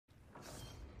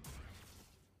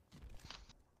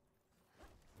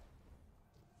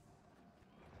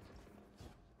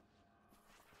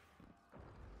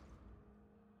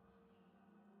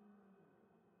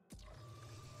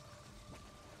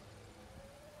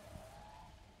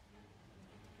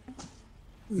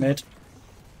Mid.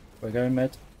 We're going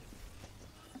mid.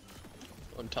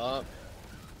 On top.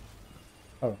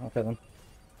 Oh, okay then.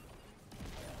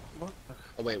 What?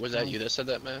 Oh wait, was that you that said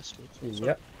that, Mask?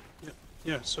 Yep.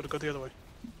 Yeah, sort of go the other way.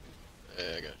 Yeah,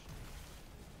 I got you.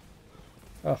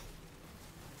 Oh,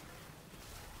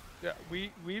 Yeah,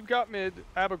 we've got mid.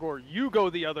 Abagor, you go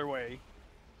the other way.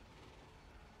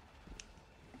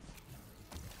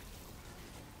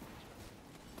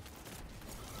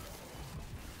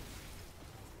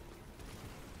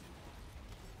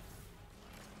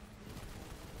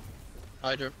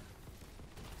 Hydra.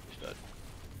 He's dead.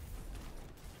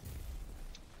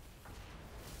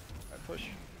 Right, push.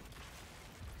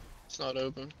 It's not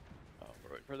open. Oh,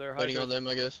 we're waiting for their Waiting Hydra. on them,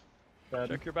 I guess. Dead.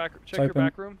 Check your back. Check your open.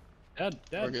 back room. Dead.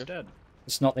 We're Dead. good. Dead.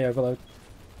 it's not the overload.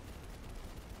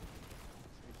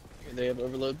 They have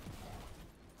overload.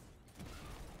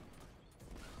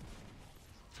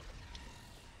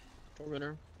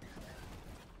 Tormentor.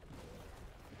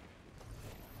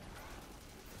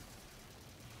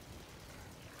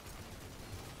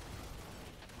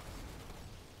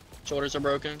 Shoulders are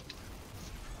broken.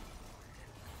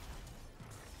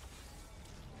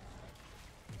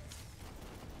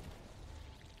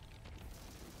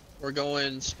 We're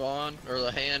going spawn, or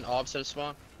the hand opposite of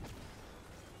spawn.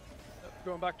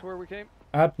 Going back to where we came.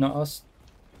 Ab, not us.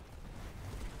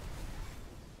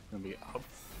 Gonna be up.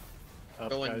 Up,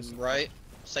 Going guys. right.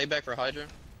 Stay back for Hydra.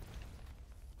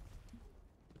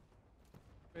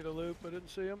 Made a loop. I didn't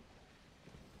see him.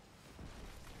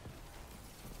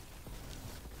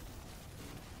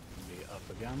 Gonna be up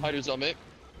again. Hydra's on me.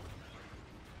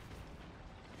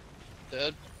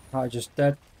 Dead. I just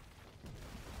dead.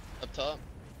 Up top.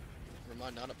 Never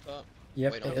mind, not up top.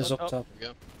 Yep, Wait, it on is up. up top. There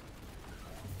we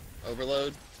go.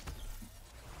 Overload.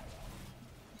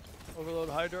 Overload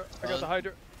Hydra. I got Run. the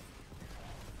Hydra.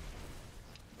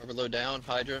 Overload down.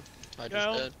 Hydra. Hydra's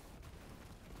Down. dead.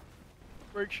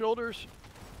 Break shoulders.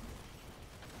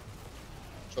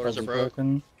 Shoulders are Probably broke.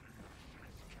 broken.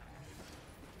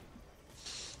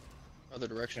 Other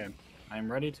direction. Okay.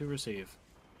 I'm ready to receive.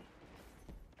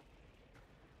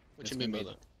 What It's you mean by gonna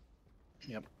that?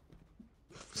 be- Yep.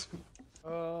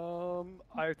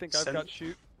 I think I've got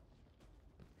shoot.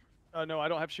 No, I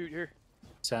don't have shoot here.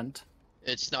 Sent.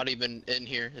 It's not even in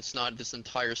here. It's not this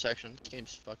entire section. This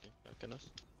game's fucking us.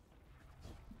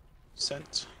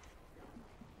 Sent.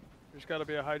 There's got to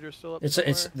be a Hydra still up. It's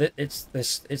somewhere.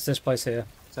 it's this place here.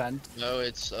 Sent. No,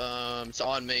 it's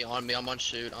on me. On me. I'm on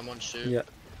shoot. I'm on shoot. Yeah.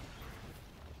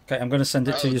 Okay, I'm gonna send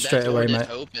it to Oh, you that straight door away, didn't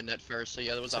mate. open at first, so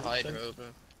yeah, there was a Send- Hydra send.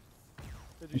 open.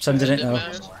 Did you I'm sending send it Send now.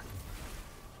 Mask? Go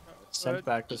Sent ahead.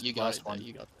 back this You got last it. one.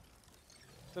 You got it.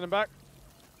 Send him back.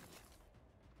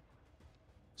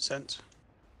 Sent.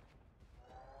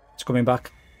 It's coming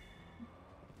back.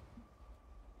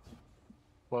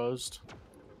 Closed.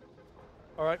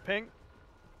 All right, ping.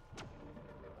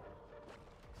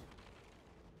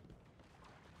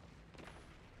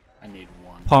 I need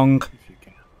one. Pong. If you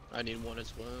can. I need one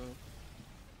as well.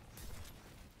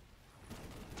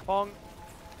 Pong.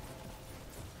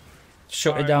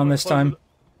 Shut Alright, it down I'm this closing time.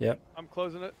 Yep. I'm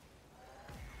closing it.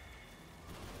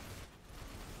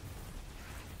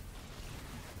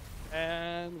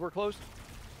 And we're closed.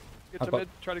 Get I've to got- mid.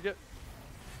 Try to get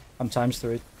I'm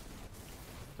 ×3.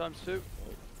 ×2.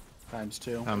 Times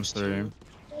two. Times three.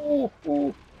 Oh,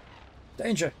 oh.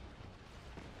 Danger.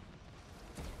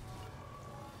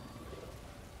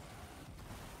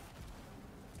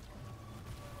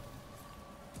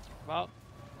 Come out.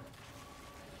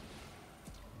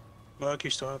 Merc, you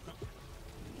still have it.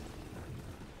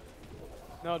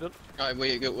 No, don't. Alright,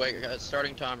 wait, guys.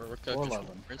 Starting timer. We're cooking.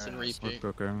 411. Rinse and Alright, repeat.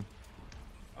 We're cooking.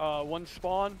 One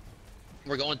spawn.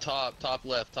 We're going top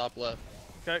left.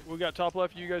 Okay, we got top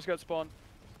left. You guys got spawn.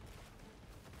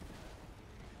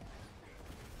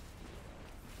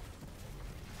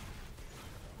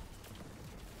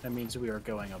 That means we are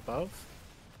going above.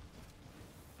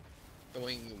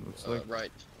 Going Looks like-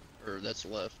 right. Or that's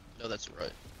left. No, that's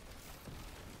right.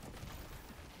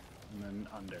 And then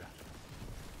under.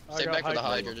 I Stay got back for the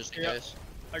Hydra. Hydra just in Yeah. case.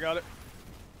 I got it.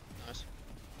 Nice.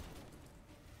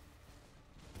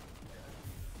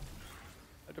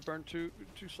 I had to burn two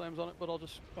slams on it, but I'll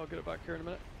get it back here in a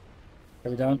minute.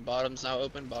 Are we down? Bottom's now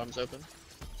open. Bottom's open.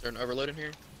 Is there an overload in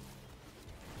here?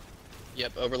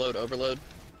 Yep, overload.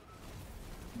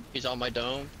 He's on my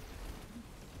dome.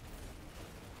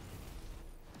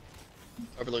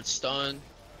 Overload stun.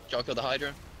 Did y'all kill the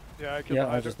Hydra? Yeah, I killed Yeah, the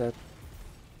I Hydra. just dead.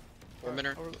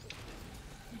 Tormentor.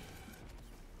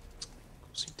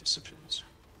 See disciplines.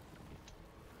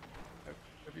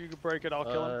 If you could break it, I'll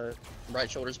kill him. Right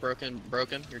shoulder's broken.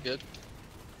 You're good.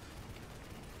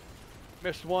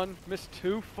 Missed one, missed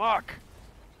two. Fuck.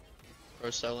 Pro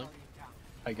selling.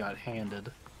 I got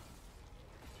handed.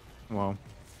 Wow.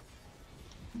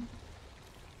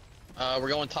 We're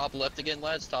going top left again,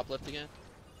 lads. Top left again.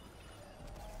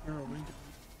 Where are we?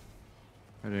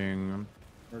 Heading.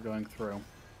 We're going through.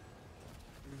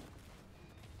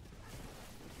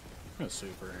 I'm a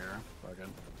super here.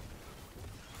 Fucking.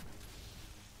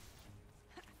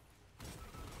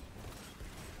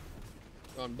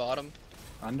 Going bottom.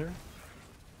 Under?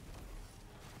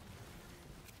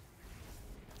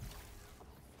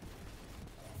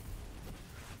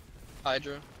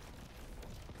 Hydra.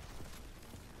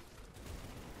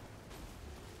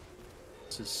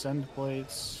 This is send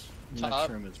plates. Next Top.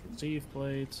 room is receive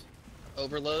plates.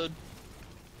 Overload.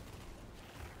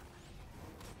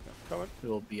 Coming.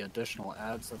 There will be additional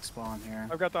ads that spawn here.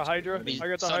 I've got the Hydra. Ready? I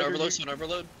got the Sun Hydra. overload. Sun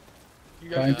overload.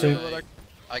 You Trying guys to. got overload.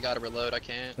 I gotta reload. I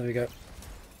can't. There we go.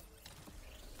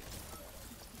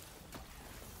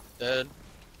 Dead.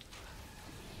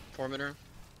 Tormentor.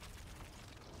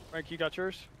 Frank, you got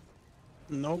yours?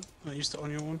 Nope, I used it on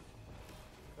your one.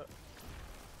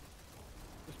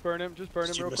 Just burn him. Just burn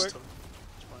him You real missed quick. him.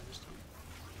 That's why I missed him.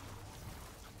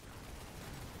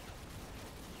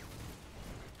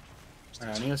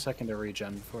 Alright, I need a second to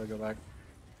regen before I go back.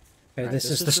 Okay, Alright, this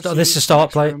is the receive, this is start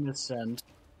next plate, room is send.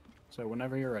 So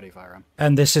whenever you're ready, fire him.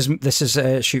 and this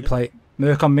is shoot plate.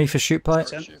 Merc on me for shoot plate.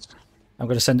 Sent. I'm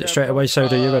gonna send it straight away.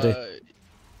 Soda, you ready?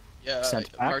 Yeah,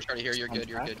 Sent back. Mark's already here. You're Sent good.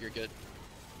 You're back. good. You're good.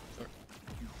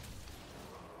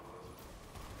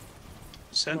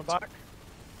 Sent. Coming back.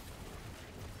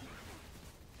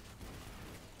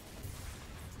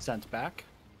 Sent back.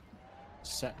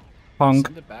 Sent. Pong.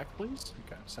 Send it back, please.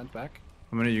 Okay, sent back.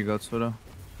 How many you got, Soda?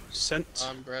 Sent.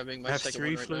 I'm grabbing I my have second 3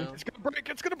 one right flu. now. It's gonna break.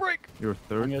 It's gonna break. You're I'm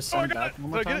third. gonna Oh, I send got back it. one Did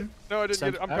more I get it? time, No, I didn't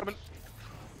Sent get it. I'm back. coming.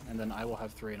 and then I will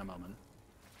have 3 in a moment.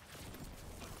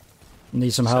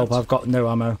 Need some help. I've got no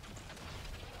ammo.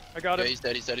 I got Yeah, it. he's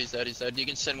dead. He's dead. He's dead. He's dead. You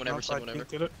can send whenever. Nope, Send I whenever.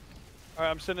 did it. All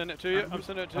right, I'm sending it to you. I'm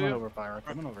sending it to Coming you. over, fire.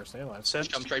 Coming over. Stay alive. Sent.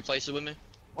 Just come trade places with me.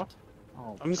 What?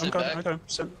 Oh, I'm Sent going. back. I go.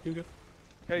 Sent. You good?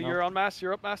 Okay, No. you're on mass.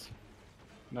 You're up mass.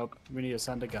 nope. We need to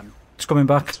send again. It's coming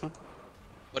back. That's fine.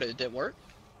 What? It did work?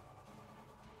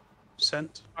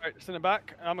 Sent. All right, send it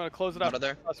back. I'm gonna close it Out up. of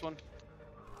there. Last one.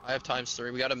 I have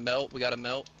 ×3. We gotta melt. We gotta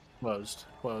melt. Closed.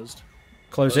 Closed.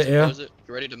 Close it here. Close it.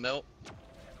 You ready to melt?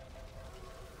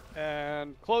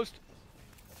 And closed.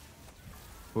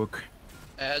 Book.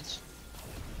 Ads.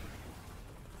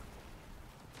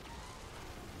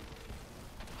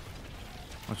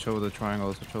 I'll show the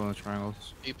triangles. I'll show the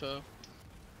triangles. Depot.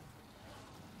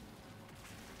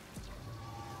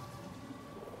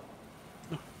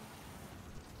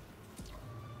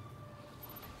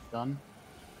 Done.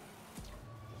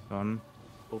 Done.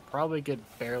 We'll probably get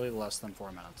barely less than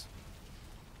 4 minutes.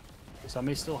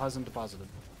 Somebody still hasn't deposited.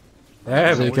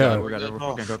 There we We got it. go. We got it. We're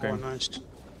Oh, cooking, cooking. nice.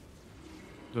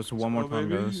 Just one more go, time,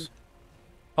 baby. guys.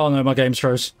 Oh no, my game's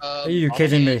froze. Are you Spawn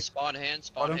kidding me? hands, Spawn hands.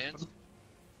 Spawn Bottom. hands.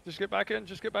 Just get back in.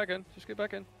 Just get back in. Just get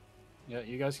back in. Yeah,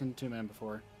 you guys can 2-man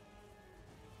before.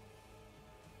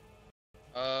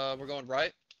 We're going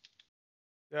right.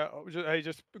 Yeah. Hey,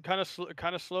 just kind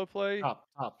of slow play, Top,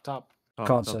 top, top. Top,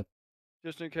 Can't top. say.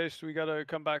 just in case we gotta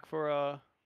come back for I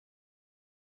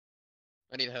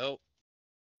need help.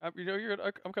 you know, you're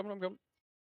good. I'm coming. I'm coming.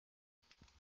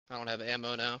 I don't have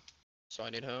ammo now, so I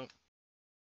need help.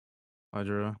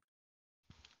 Hydra.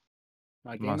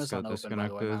 My game Must is get unopened, by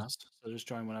the way, disconnected. Mast, so just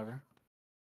join whenever.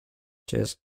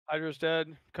 Cheers. Hydra's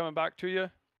dead. Coming back to you.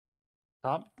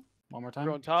 Top. One more time.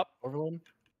 We're on top. Overload.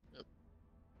 Yep.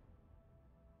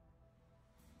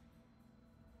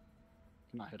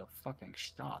 Cannot hit a fucking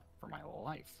shot for my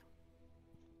life.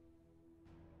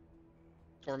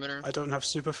 Tormentor. I don't have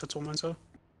super for Tormentor.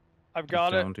 I've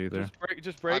got it. don't either. Just break.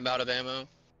 Just break. I'm out of ammo.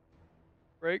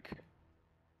 Break.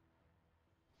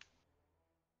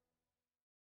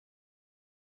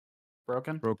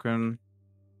 Broken. Broken.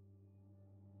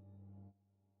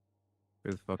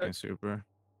 With fucking super.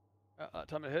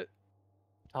 Time to hit.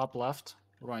 Top left.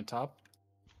 We're going top.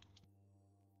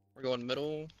 We're going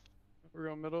middle. We're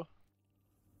going middle.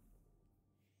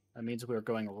 That means we're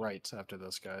going right after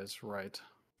this, guys. Right.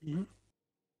 Mm-hmm.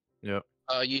 Yep.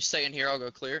 You stay in here. I'll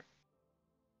go clear.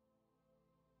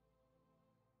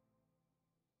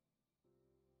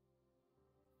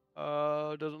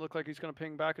 Doesn't look like he's gonna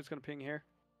ping back. It's gonna ping here.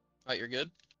 Alright, you're good.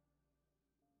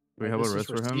 Do we have a This is res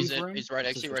for him? receive He's in- room. he's right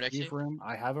next This to you, is right next to receive you. room.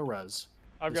 I have a res.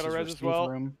 I've This got a is res as receive well.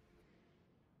 Room.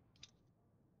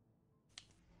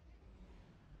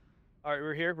 All right,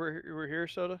 we're here. We're here,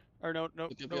 Soda. Or no, no,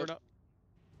 Yep, no, we're yep. not.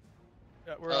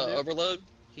 Yeah, we're on you. Overload.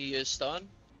 He is stunned.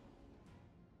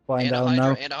 Flying And a down Hydra.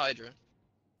 now. And a Hydra.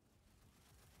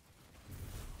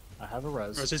 I have a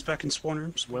res. Res is back in spawn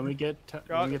rooms. When we get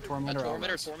Got it. Tormentor, I'll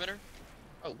res. Tormentor.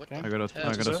 Oh, what Okay. the I got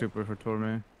hell? a super for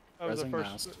Torme. That was the Resing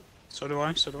first. Mast. So do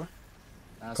I. So do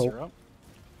I. Mass, Cool. you're up.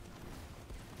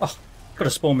 Oh, gotta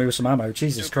spawn me with some ammo.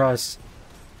 Jesus Christ.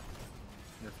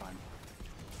 You're fine.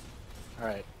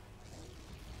 Alright.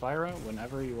 Fyra,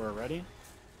 whenever you are ready.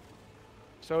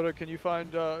 Soda, can you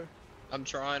find? I'm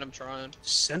trying.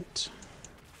 Sent.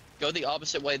 Go the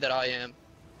opposite way that I am.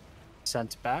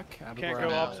 Sent back. Can't Abigail go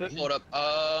Alley. opposite. Hold up.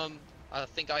 I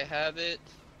think I have it.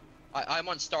 I'm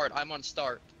on start.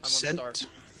 Sent.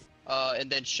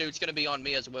 And then shoot's gonna be on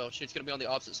me as well. Shoot's gonna be on the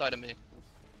opposite side of me.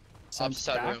 Sent Opposite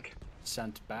side room. back.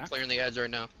 Sent back. Clearing the edge right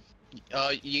now.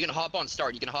 You can hop on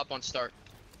start.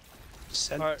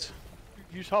 Sent. Alright.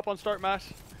 You just hop on start,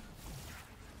 Mass.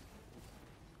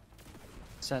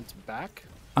 Sent back.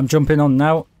 I'm jumping on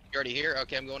now. You already here?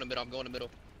 Okay, I'm going to middle.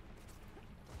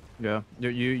 Yeah,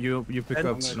 you pick And-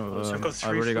 up. So No, go I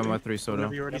three already got for my me, 3 soda.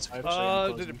 Whenever you're ready. Yep, I have a shotgun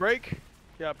Did closing. it break?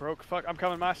 Yeah, it broke. Fuck, I'm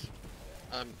coming, Mass.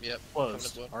 Yep. Closed. coming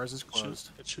as well. Ours is closed.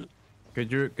 Good shit.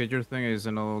 Get your thingies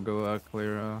and I'll go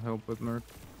clear help with Merc.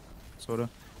 Soda.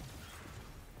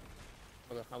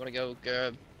 Okay, I'm gonna go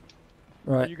grab.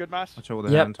 Are Right. you good, Mass? Watch out with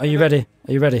the Yep. hand. Are you ready?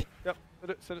 Are you ready? Yep.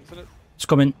 Send it. It's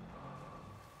coming.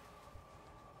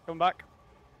 Come back.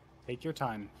 Take your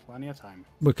time. Plenty of time.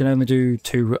 We can only do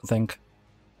 2, I think.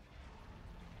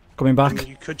 Coming I mean, back.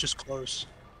 you could just close.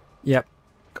 Yep.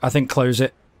 I think close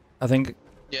it. I think.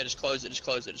 Yeah, just close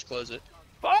it.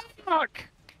 Fuck!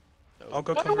 I'll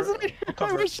go Why cover wasn't it. it? I'll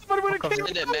cover I wish it. somebody would I'll have cover killed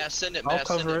Send it, Mass. Send it, I'll Mass.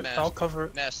 Send cover it, it. Mass. I'll cover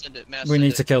it. Mass, send it, Mass. We send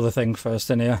need it. to kill the thing first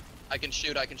in here. I can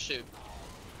shoot. I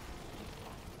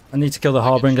need to kill the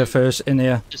Harbinger first in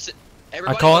here. Just sit.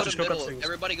 Everybody can't- go Just to go grab middle. things.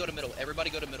 Everybody go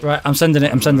to middle. Right, I'm sending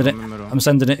it. I'm sending it. I'm in the middle. I'm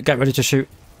sending it. Get ready to shoot.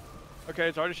 Okay,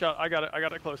 it's already shot. I got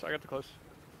it close.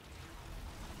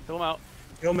 Kill him out.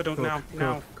 Kill middle now.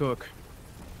 Now. Cook.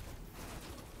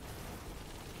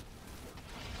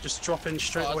 Just drop in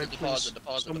straight away, please.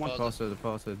 Someone.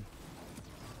 Deposit.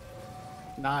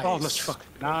 Nice. Oh, let's fuck.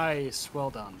 Nice.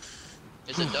 Well done.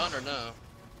 Is it done or no?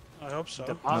 I hope so.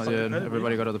 Deposit. Not Awesome. yet.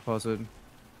 Everybody got a deposit.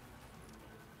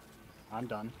 I'm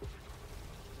done.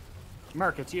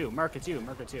 Merc, it's you. Merc, it's you.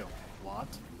 What?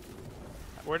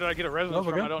 Where did I get a Oh, resonance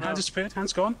we're from? I good. don't know. Hands disappeared.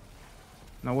 Hands gone.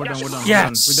 No, we're done.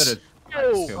 Yes! We did it.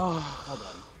 Yo! Okay. Well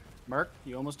done. Merc,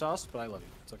 you almost tossed, but I love you.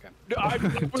 It's okay. I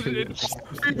was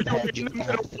in the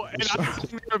middle, and I'm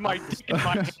sitting there with my dick in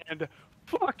my hand.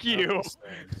 Fuck you.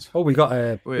 Oh, we got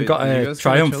a Wait, you we got guys a gonna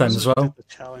triumph chill then us? as well. The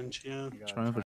challenge, yeah. Triumph